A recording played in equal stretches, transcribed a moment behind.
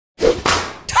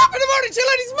morning, chill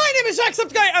ladies. My name is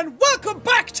Jacksepticeye, and welcome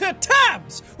back to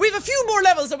Tabs. We have a few more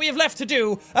levels that we have left to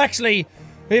do. Actually,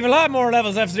 we have a lot more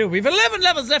levels left to do. We have 11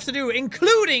 levels left to do,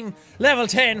 including level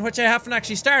 10, which I haven't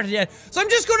actually started yet. So I'm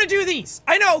just going to do these.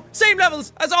 I know, same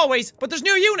levels as always, but there's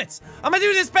new units. I'm going to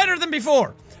do this better than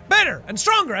before. Better and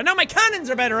stronger. And now my cannons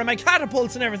are better, and my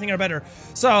catapults and everything are better.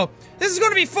 So this is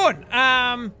going to be fun.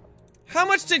 How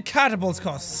much did catapults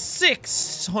cost?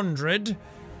 600.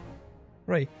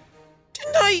 Right.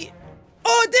 Didn't I?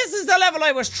 Oh, this is the level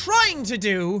I was trying to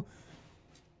do,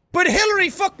 but Hillary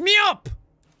fucked me up.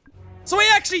 So I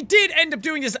actually did end up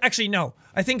doing this. Actually, no.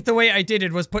 I think the way I did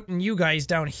it was putting you guys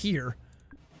down here.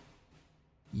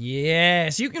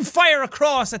 Yes, you can fire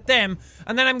across at them,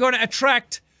 and then I'm going to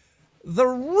attract the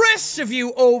rest of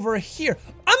you over here.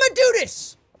 I'm gonna do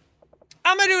this.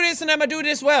 I'm gonna do this, and I'm gonna do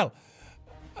this well.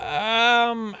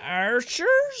 Archers?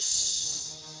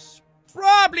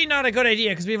 Probably not a good idea,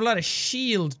 because we have a lot of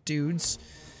shield dudes.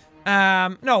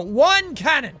 No, one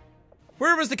cannon.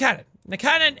 Where was the cannon? The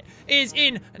cannon is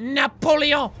in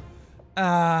Napoleon.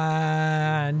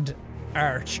 And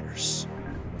archers.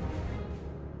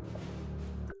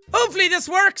 Hopefully this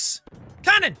works.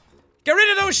 Cannon, get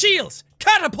rid of those shields.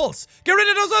 Catapults, get rid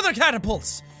of those other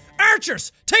catapults.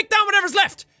 Archers, take down whatever's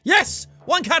left. Yes,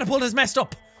 one catapult is messed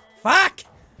up. Fuck.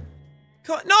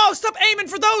 No, stop aiming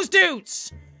for those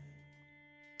dudes.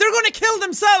 They're gonna kill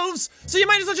themselves, so you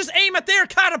might as well just aim at their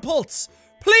catapults.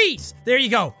 Please. There you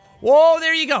go. Whoa,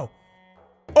 there you go.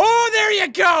 Oh, there you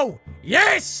go.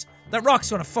 Yes. That rock's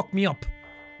gonna fuck me up.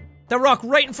 That rock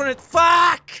right in front of it.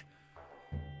 Fuck.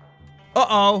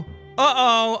 Uh-oh.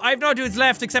 Uh-oh. I have no dudes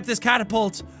left except this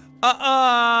catapult.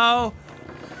 Uh-oh.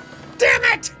 Damn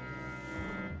it!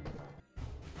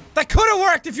 That could have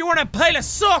worked if you weren't a pile of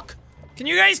suck. Can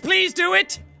you guys please do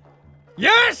it?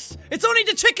 Yes! It's only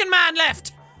the chicken man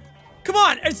left. Come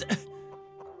on.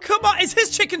 Come on. Is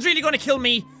his chickens really gonna kill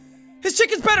me? His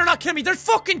chickens better not kill me. They're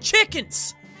fucking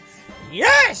chickens.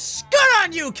 Yes! Good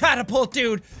on you, catapult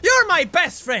dude. You're my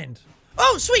best friend.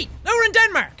 Oh, sweet. Now we're in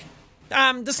Denmark.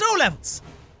 The snow levels.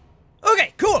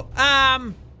 Okay, cool.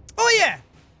 Oh yeah.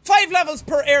 5 levels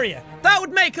per area. That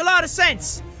would make a lot of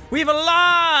sense. We have a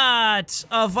lot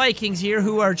of Vikings here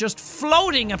who are just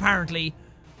floating, apparently.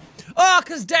 Oh,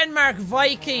 because Denmark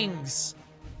Vikings.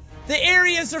 The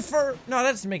areas are for... No,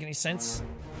 that doesn't make any sense.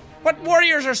 What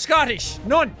warriors are Scottish?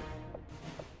 None.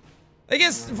 I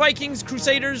guess Vikings,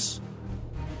 Crusaders.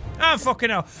 Ah,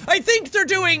 fucking hell. I think they're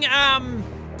doing,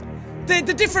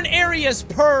 the different areas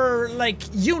per, like,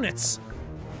 units.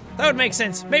 That would make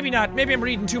sense. Maybe not. Maybe I'm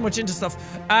reading too much into stuff.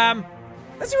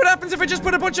 Let's see what happens if I just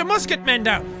put a bunch of musket men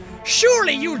down.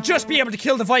 Surely you'll just be able to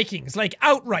kill the Vikings, like,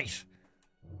 outright.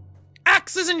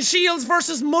 Axes and shields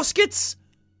versus muskets?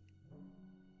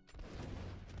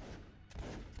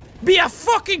 Be a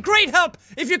fucking great help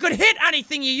if you could hit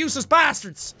anything, you useless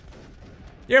bastards.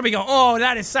 There we go. Oh,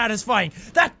 that is satisfying.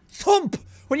 That thump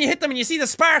when you hit them and you see the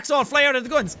sparks all fly out of the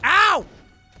guns. Ow!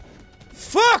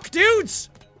 Fuck, dudes!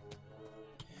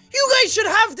 You guys should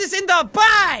have this in the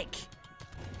bag!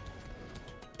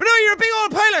 But no, you're a big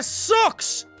old pile of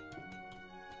sucks!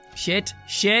 Shit,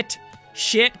 shit,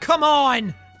 shit, come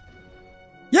on!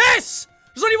 Yes!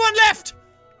 There's only one left!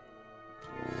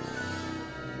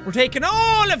 We're taking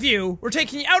all of you, we're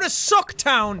taking you out of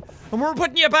Sucktown, and we're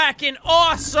putting you back in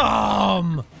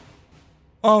Awesome!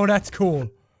 Oh, that's cool.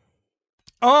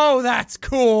 Oh, that's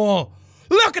cool!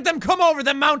 Look at them come over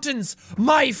the mountains!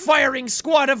 My firing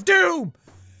squad of doom!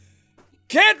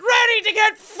 Get ready to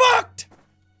get fucked!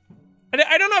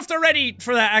 I don't know if they're ready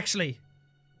for that, actually.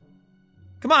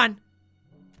 Come on.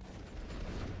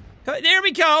 There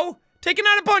we go. Taking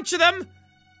out a bunch of them.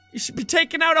 You should be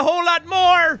taking out a whole lot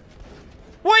more.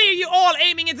 Why are you all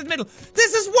aiming into the middle?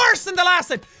 This is worse than the last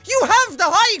time. You have the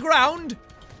high ground.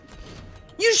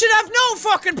 You should have no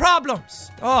fucking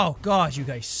problems. Oh, God, you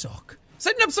guys suck.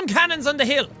 Setting up some cannons on the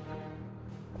hill.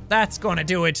 That's gonna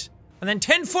do it. And then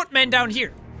 10 footmen down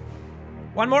here.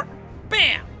 One more.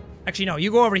 Bam! Actually, no,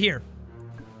 you go over here.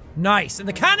 Nice. And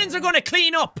the cannons are gonna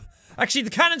clean up. Actually, the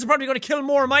cannons are probably gonna kill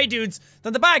more of my dudes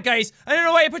than the bad guys. I don't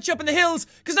know why I put you up in the hills,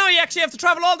 because now you actually have to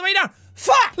travel all the way down.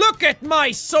 Fuck! Look at my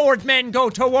swordmen go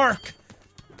to work.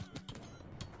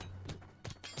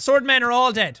 Swordmen are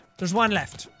all dead. There's one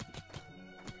left.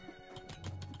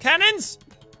 Cannons?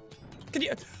 Can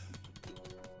you...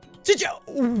 Did you...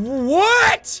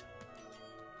 What?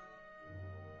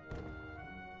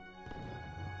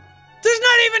 There's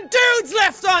not even dudes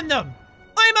left on them!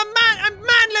 I'm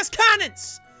manless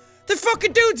cannons! The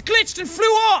fucking dudes glitched and flew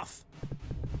off!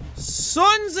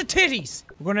 Sons of titties!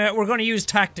 We're gonna use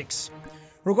tactics.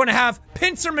 We're gonna have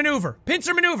pincer maneuver.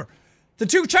 Pincer maneuver. The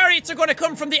 2 chariots are gonna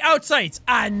come from the outsides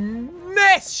and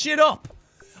mess shit up.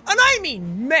 And I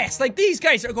mean mess. Like, these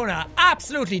guys are gonna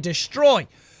absolutely destroy.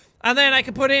 And then I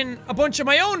can put in a bunch of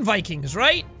my own Vikings,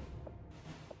 right?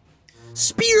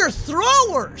 Spear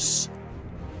throwers!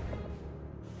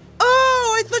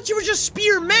 Oh, I thought you were just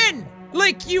spearmen!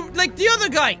 Like the other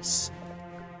guys.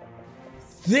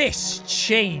 This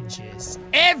changes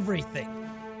everything.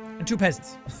 And 2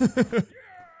 peasants.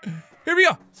 Here we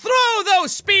go. Throw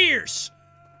those spears!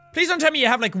 Please don't tell me you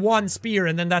have like 1 spear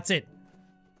and then that's it.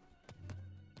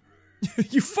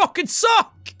 You fucking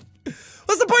suck!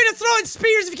 What's the point of throwing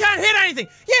spears if you can't hit anything?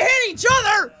 You hit each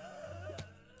other!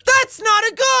 That's not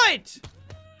a good!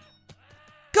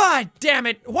 God damn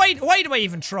it. Why do I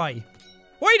even try?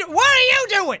 What are you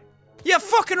doing? You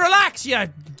fucking relax, you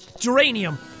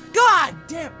geranium. God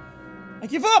damn. I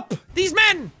give up. These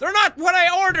men, they're not what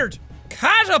I ordered.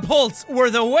 Catapults were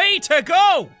the way to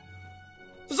go.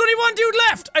 There's only 1 dude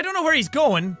left. I don't know where he's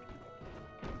going.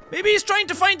 Maybe he's trying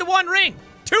to find the 1 ring.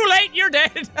 Too late, you're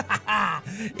dead.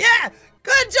 Yeah,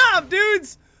 good job,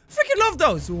 dudes. Freaking love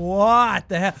those. What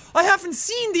the hell? I haven't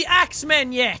seen the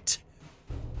Axemen yet.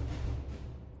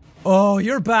 Oh,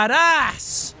 you're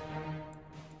badass.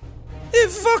 You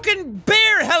fucking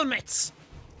bear helmets.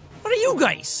 What are you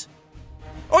guys?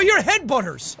 Oh, you're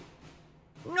headbutters.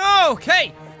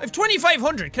 Okay, I have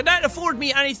 2,500. Can that afford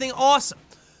me anything awesome?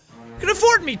 Can it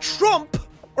afford me Trump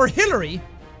or Hillary? How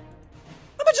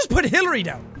about just put Hillary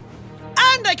down?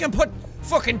 And I can put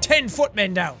fucking 10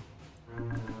 footmen down.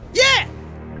 Yeah!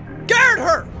 Guard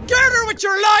her! Guard her with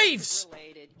your lives!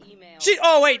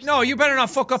 Oh wait, no, you better not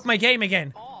fuck up my game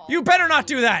again. You better not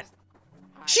do that.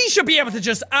 She should be able to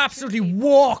just absolutely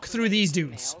walk through these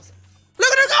dudes.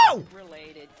 Look at her go!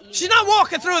 She's not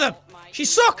walking through them.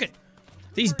 She's sucking.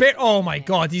 These bear- oh my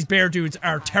god, these bear dudes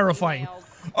are terrifying.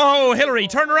 Oh, Hillary,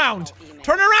 turn around.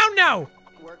 Turn around now.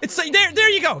 It's there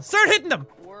you go. Start hitting them.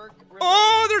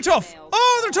 Oh, they're tough.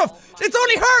 Oh, they're tough. It's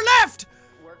only her left.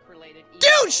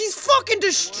 Dude, she's fucking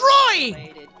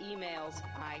destroying.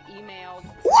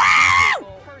 Wow!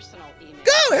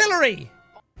 Go, Hillary.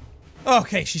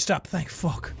 Okay, she stopped. Thank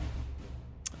fuck.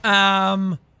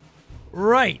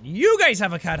 Right. You guys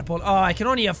have a catapult. Oh, I can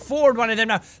only afford 1 of them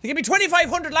now. They gave me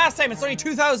 2,500 last time. It's only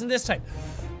 2,000 this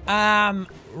time.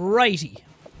 Righty.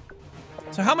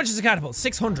 So how much is a catapult?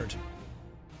 600.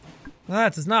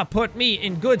 That does not put me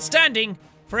in good standing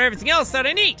for everything else that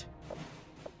I need.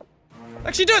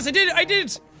 Actually does. I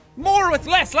did more with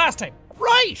less last time.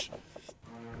 Right.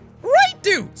 Right,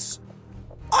 dudes.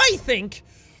 I think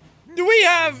we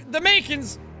have the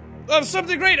makings of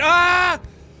something great. Ah!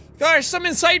 Gosh, something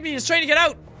inside me is trying to get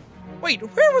out. Wait,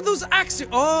 where were those axes?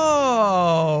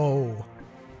 Oh.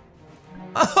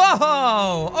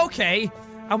 Oh, okay.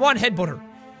 I want headbutter.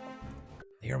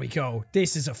 Here we go.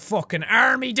 This is a fucking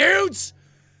army, dudes!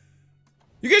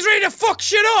 You guys ready to fuck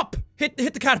shit up? Hit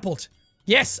the catapult.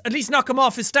 Yes, at least knock him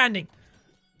off his standing.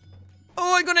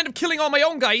 Oh, I'm gonna end up killing all my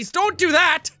own guys. Don't do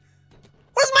that!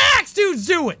 What is my axe dudes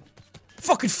doing?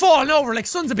 Fucking falling over like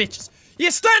sons of bitches. You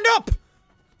stand up!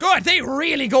 God, they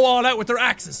really go all out with their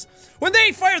axes. When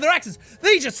they fire their axes,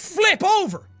 they just flip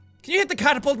over. Can you hit the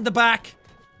catapult in the back?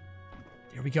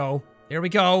 Here we go. Here we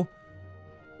go.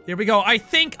 Here we go. I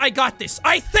think I got this.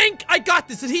 I think I got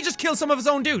this. Did he just kill some of his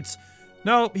own dudes?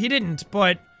 No, he didn't,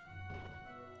 but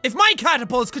if my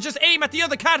catapults could just aim at the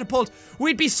other catapult,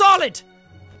 we'd be solid.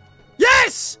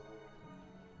 Yes!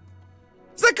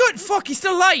 Is that good? Fuck, he's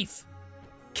still alive.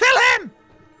 Kill him!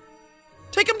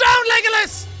 Take him down,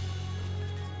 Legolas!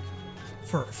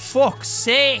 For fuck's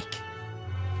sake.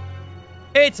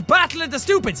 It's Battle of the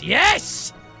Stupids.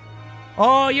 Yes!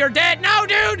 Oh, you're dead now,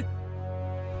 dude!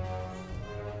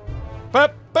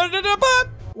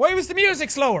 Why was the music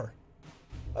slower?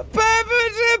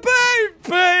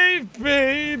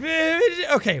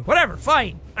 Okay, whatever,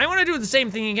 fine. I want to do the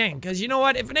same thing again, because you know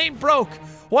what? If it ain't broke,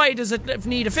 why does it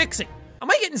need a fixing?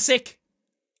 Am I getting sick?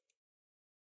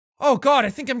 Oh god, I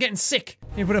think I'm getting sick.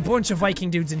 You put a bunch of Viking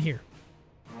dudes in here.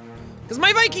 Because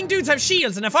my Viking dudes have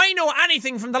shields, and if I know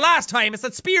anything from the last time, it's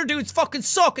that spear dudes fucking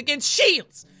suck against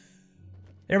shields.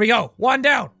 There we go, 1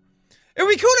 down. It would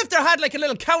be cool if there had like a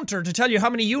little counter to tell you how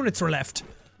many units were left.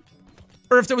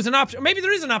 Or if there was an option, maybe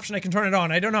there is an option I can turn it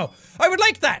on, I don't know. I would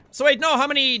like that, so I'd know how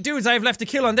many dudes I have left to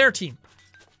kill on their team.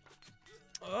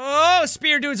 Oh,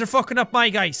 spear dudes are fucking up my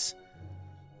guys.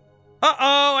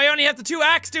 Uh-oh, I only have the 2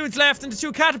 axe dudes left and the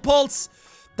 2 catapults.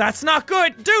 That's not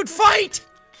good. Dude, fight!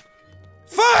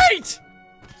 Fight!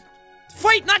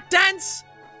 Fight, not dance!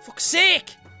 Fuck's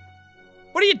sake.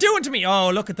 What are you doing to me? Oh,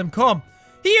 look at them come.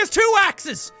 He has 2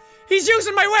 axes! He's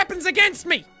using my weapons against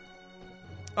me!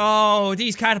 Oh,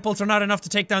 these catapults are not enough to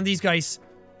take down these guys.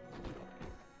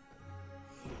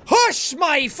 Hush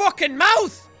my fucking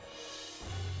mouth!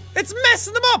 It's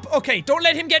messing them up! Okay, don't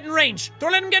let him get in range.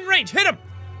 Don't let him get in range. Hit him!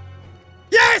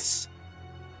 Yes!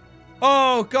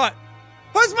 Oh, God.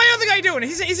 What's my other guy doing?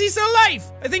 Is he still alive?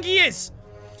 I think he is.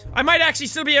 I might actually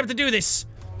still be able to do this.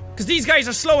 Because these guys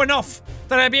are slow enough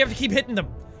that I'll be able to keep hitting them.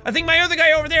 I think my other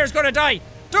guy over there is gonna die.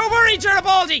 Don't worry,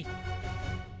 Garibaldi!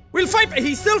 We'll fight.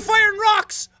 He's still firing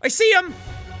rocks! I see him!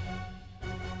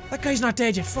 That guy's not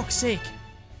dead yet, fuck's sake.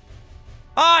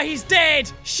 Ah, he's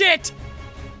dead! Shit!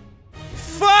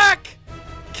 Fuck!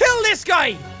 Kill this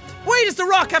guy! Why does the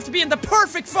rock have to be in the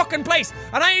perfect fucking place?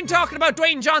 And I ain't talking about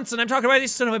Dwayne Johnson, I'm talking about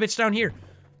this son of a bitch down here.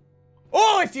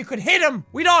 Oh, if you could hit him,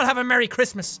 we'd all have a Merry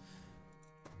Christmas.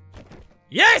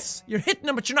 Yes! You're hitting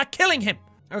him, but you're not killing him.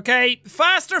 Okay,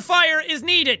 faster fire is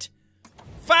needed.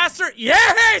 Faster.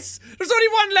 Yes! There's only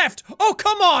one left. Oh,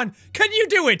 come on. Can you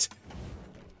do it?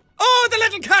 Oh, the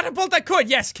little catapult that could.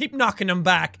 Yes, keep knocking him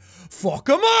back. Fuck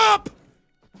him up.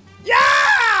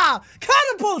 Yeah!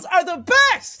 Catapults are the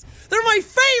best. They're my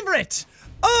favorite.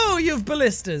 Oh, you've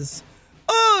ballistas.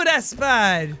 Oh, that's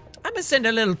bad. I'm gonna send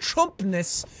a little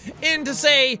Trumpness in to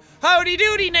say, howdy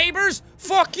doody, neighbors.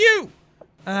 Fuck you.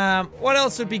 What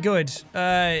else would be good?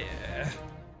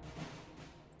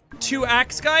 2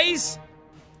 axe guys?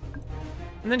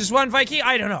 And then just 1 Viking?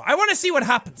 I don't know. I want to see what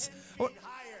happens.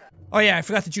 Oh yeah, I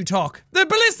forgot that you talk. The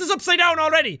ballista's upside down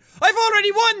already. I've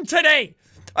already won today.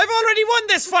 I've already won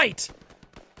this fight.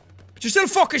 But you're still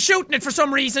fucking shooting it for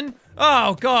some reason.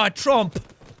 Oh God, Trump.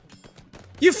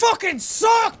 You fucking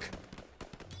suck.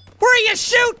 Where are you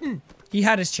shooting? He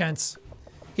had his chance.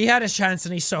 He had his chance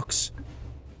and he sucks.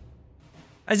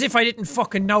 As if I didn't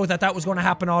fucking know that that was going to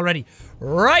happen already.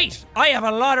 Right! I have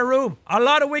a lot of room. A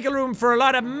lot of wiggle room for a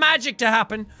lot of magic to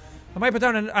happen. I might put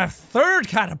down a 3rd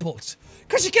catapult.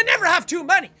 Because you can never have too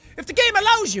many. If the game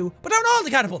allows you, put down all the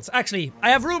catapults. Actually,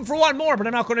 I have room for 1 more, but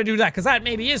I'm not going to do that. Because that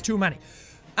maybe is too many.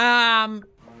 Now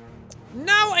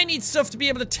I need stuff to be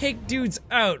able to take dudes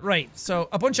out. Right, so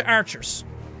a bunch of archers.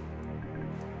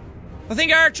 I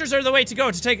think archers are the way to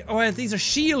go to take... Oh, these are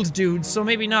shield dudes, so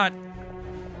maybe not.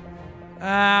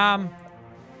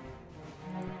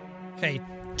 Okay,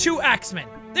 2 axemen.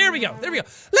 There we go, there we go.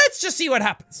 Let's just see what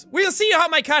happens. We'll see how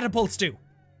my catapults do.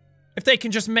 If they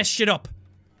can just mess shit up.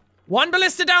 1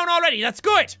 ballista down already, that's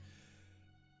good.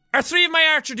 Are 3 of my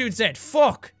archer dudes dead?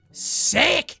 Fuck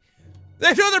sake.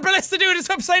 Another ballista dude is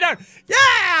upside down.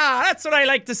 Yeah, that's what I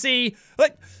like to see.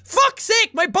 Like, fuck's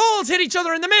sake, my balls hit each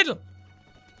other in the middle.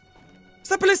 Is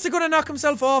that ballista gonna knock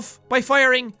himself off by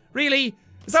firing? Really?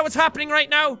 Is that what's happening right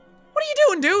now? What are you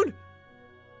doing, dude?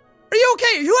 Are you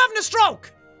okay? Are you having a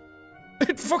stroke?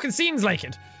 It fucking seems like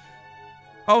it.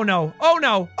 Oh no. Oh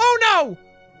no. Oh no!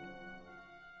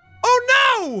 Oh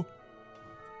no!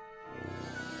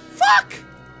 Fuck!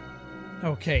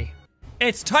 Okay.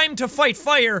 It's time to fight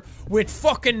fire with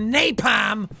fucking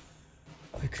napalm.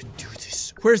 I couldn't do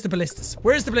this. Where's the ballistas?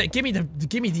 Where's the give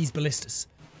me these ballistas.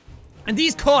 And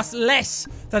these cost less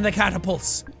than the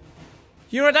catapults.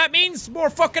 You know what that means? More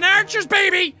fucking archers,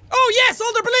 baby! Oh yes,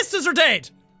 all their ballistas are dead!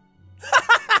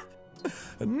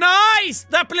 Nice!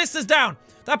 That ballista's down.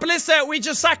 That ballista, we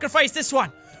just sacrificed this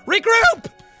one. Regroup!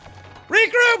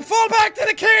 Regroup! Fall back to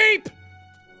the keep!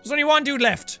 There's only 1 dude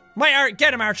left.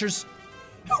 Get him, archers.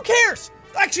 Who cares?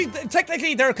 Actually,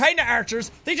 technically, they're kind of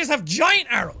archers. They just have giant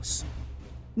arrows.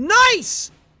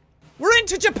 Nice! We're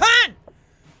into Japan!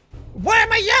 Why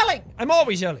am I yelling? I'm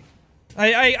always yelling.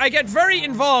 I get very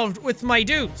involved with my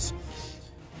dudes.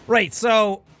 Right,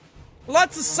 so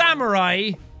lots of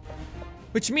samurai,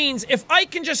 which means if I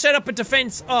can just set up a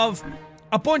defense of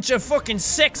a bunch of fucking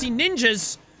sexy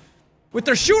ninjas with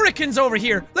their shurikens over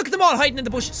here. Look at them all hiding in the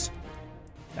bushes.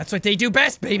 That's what they do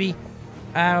best, baby.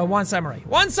 1 samurai.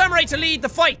 1 samurai to lead the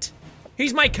fight.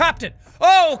 He's my captain.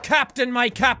 Oh, captain, my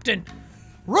captain.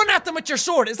 Run at them with your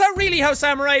sword. Is that really how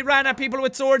samurai ran at people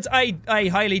with swords? I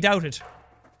highly doubt it.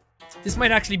 This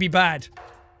might actually be bad.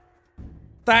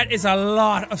 That is a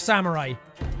lot of samurai.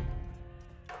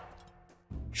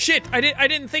 Shit, I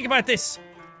didn't think about this.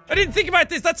 I didn't think about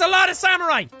this. That's a lot of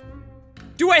samurai.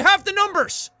 Do I have the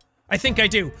numbers? I think I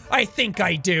do. I think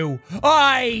I do.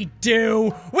 I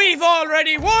do. We've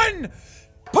already won.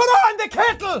 Put on the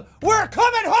kettle. We're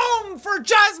coming home for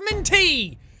jasmine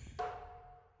tea.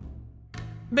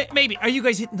 Maybe. Are you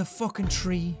guys hitting the fucking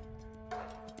tree?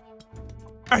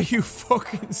 Are you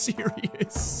fucking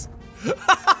serious?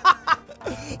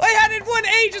 I had it 1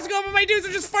 ages ago, but my dudes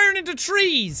are just firing into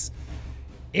trees.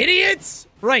 Idiots!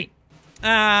 Right.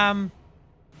 Let's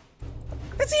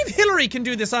see if Hillary can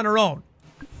do this on her own.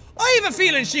 I have a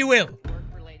feeling she will.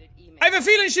 I have a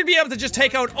feeling she'll be able to just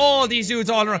take out all these dudes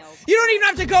all around. You don't even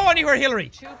have to go anywhere,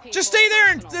 Hillary. Just stay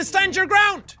there and stand your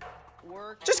ground.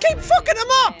 Just keep fucking them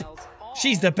up.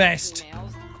 She's the best.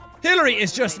 Hillary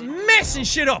is just messing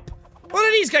shit up. What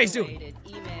are these guys doing?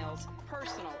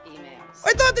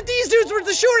 I thought that these dudes were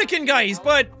the shuriken guys,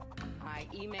 but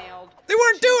they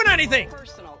weren't doing anything.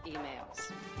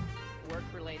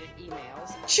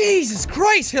 Jesus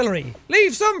Christ, Hillary.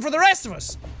 Leave some for the rest of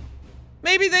us.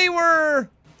 Maybe they were...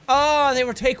 Oh, they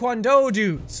were Taekwondo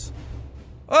dudes.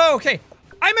 Oh, okay.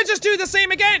 I'ma just do the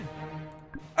same again.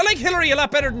 I like Hillary a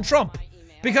lot better than Trump.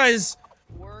 Because...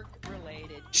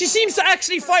 she seems to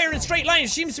actually fire in straight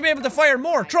lines. She seems to be able to fire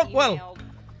more. Trump, well...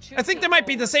 I think they might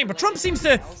be the same, but Trump seems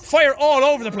to fire all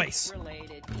over the place.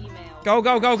 Go,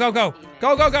 go, go, go, go.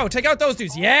 Go, go, go. Take out those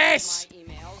dudes. Yes!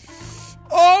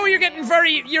 Oh, you're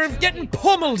getting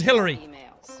pummeled, Hillary.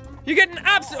 You're getting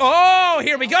oh,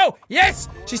 here we go. Yes,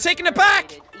 she's taking it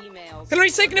back.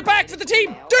 Hillary's taking it back for the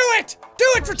team. Do it! Do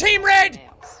it for Team Red!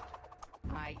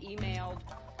 I emailed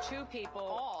 2 people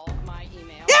all my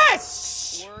emails.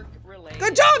 Yes!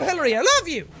 Good job, Hillary. I love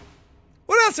you.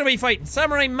 What else are we fighting?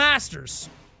 Samurai Masters.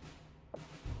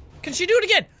 Can she do it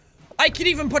again? I could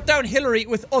even put down Hillary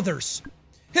with others.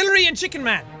 Hillary and Chicken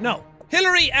Man. No.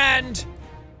 Hillary and...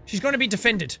 she's going to be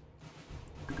defended.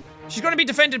 She's going to be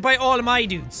defended by all of my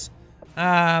dudes.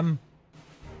 I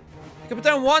can put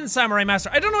down one Samurai Master.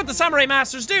 I don't know what the Samurai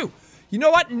Masters do. You know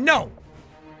what? No.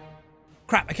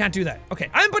 Crap, I can't do that. Okay,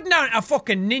 I'm putting down a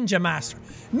fucking Ninja Master.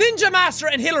 Ninja Master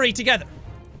and Hillary together.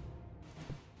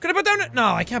 Could I put down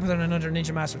no, I can't put down another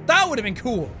Ninja Master. That would have been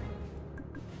cool.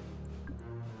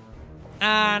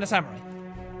 And a Samurai.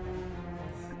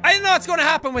 I don't know what's going to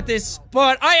happen with this,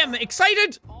 but I am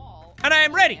excited and I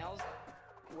am ready.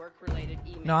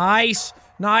 Nice,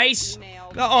 nice.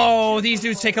 Oh, these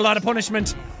dudes take a lot of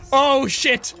punishment. Oh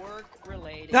shit.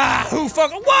 Ah, who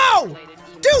fuck? Whoa!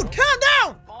 Dude, calm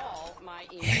down!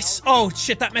 Yes. Oh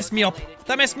shit, that messed me up.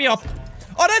 That messed me up.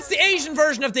 Oh, that's the Asian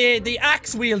version of the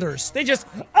axe wielders. They just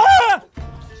ah!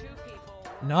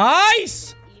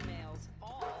 Nice!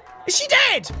 Is she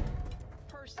dead?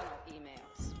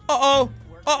 Uh-oh.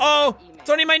 Uh-oh. It's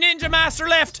only my Ninja Master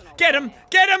left. Get him!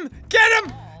 Get him! Get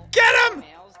him! Get him!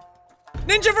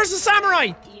 Ninja versus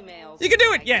Samurai! You can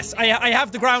do it! Yes, I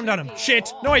have the ground on him.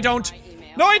 Shit. No, I don't.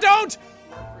 No, I don't!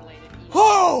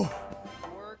 Oh!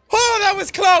 Oh, that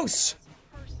was close!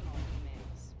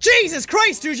 Jesus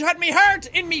Christ, dude, you had me heart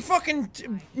in me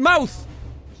fucking mouth.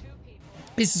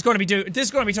 This is gonna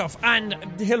be tough. And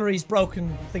Hillary's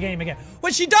broken the game again.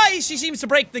 When she dies, she seems to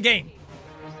break the game.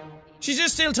 She's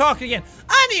just still talking again.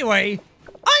 Anyway,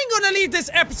 I'm gonna leave this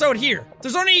episode here.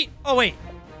 There's only... oh, wait.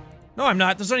 No, I'm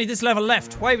not. There's only this level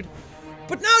left. Why would...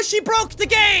 but now she broke the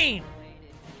game!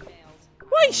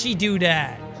 Why'd she do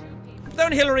that? Put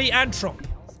down Hillary and Trump.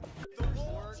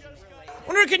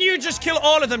 Wonder, can you just kill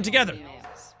all of them together?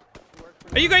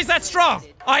 Are you guys that strong?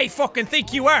 I fucking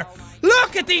think you are.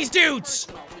 Look at these dudes!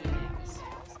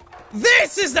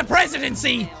 This is the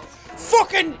presidency!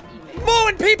 Fucking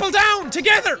mowing people down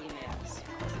together!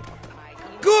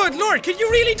 Good lord, can you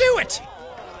really do it?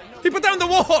 He put down the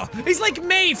wall. He's like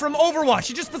May from Overwatch.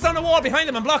 He just puts down the wall behind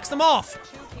them and blocks them off.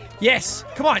 Yes,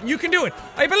 come on, you can do it.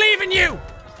 I believe in you.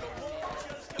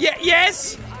 Yeah,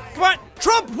 yes. Come on,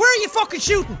 Trump, where are you fucking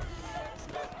shooting?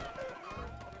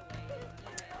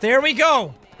 There we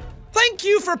go. Thank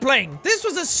you for playing. This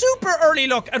was a super early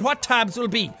look at what tabs will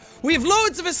be. We have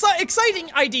loads of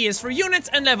exciting ideas for units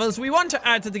and levels we want to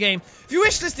add to the game. If you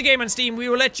wishlist the game on Steam, we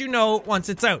will let you know once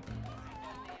it's out.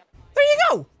 There you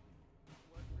go.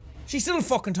 She's still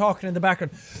fucking talking in the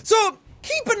background. So,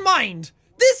 keep in mind,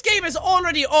 this game is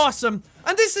already awesome,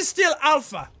 and this is still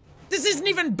alpha. This isn't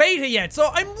even beta yet, so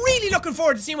I'm really looking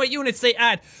forward to seeing what units they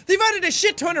add. They've added a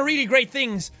shit ton of really great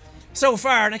things so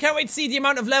far, and I can't wait to see the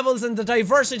amount of levels and the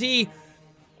diversity.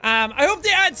 I hope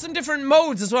they add some different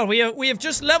modes as well. We have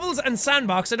just levels and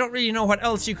sandbox. I don't really know what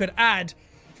else you could add,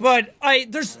 but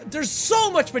there's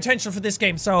so much potential for this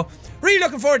game. So really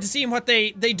looking forward to seeing what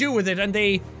they do with it, and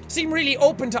they seem really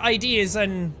open to ideas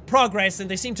and progress, and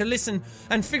they seem to listen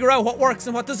and figure out what works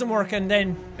and what doesn't work, and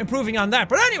then improving on that.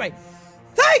 But anyway,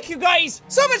 thank you guys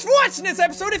so much for watching this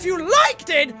episode. If you liked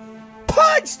it,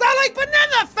 punch that like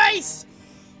banana face.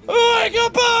 Like a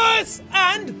boss!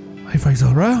 And high fives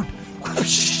all around.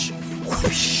 Whoosh,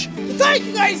 whoosh. Thank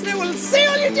you guys, and we'll see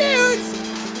all you dudes!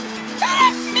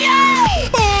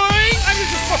 Boing! I'm gonna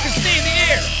just fucking stay in the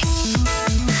air.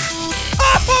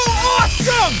 Oh,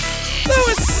 awesome! That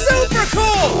was super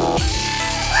cool!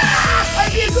 Ah,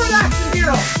 I'd be a good action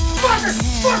hero! Fucker!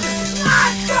 Fucker! Ah,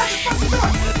 fucker!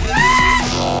 Fucker!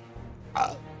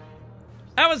 Ah!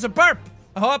 That was a burp!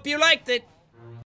 I hope you liked it.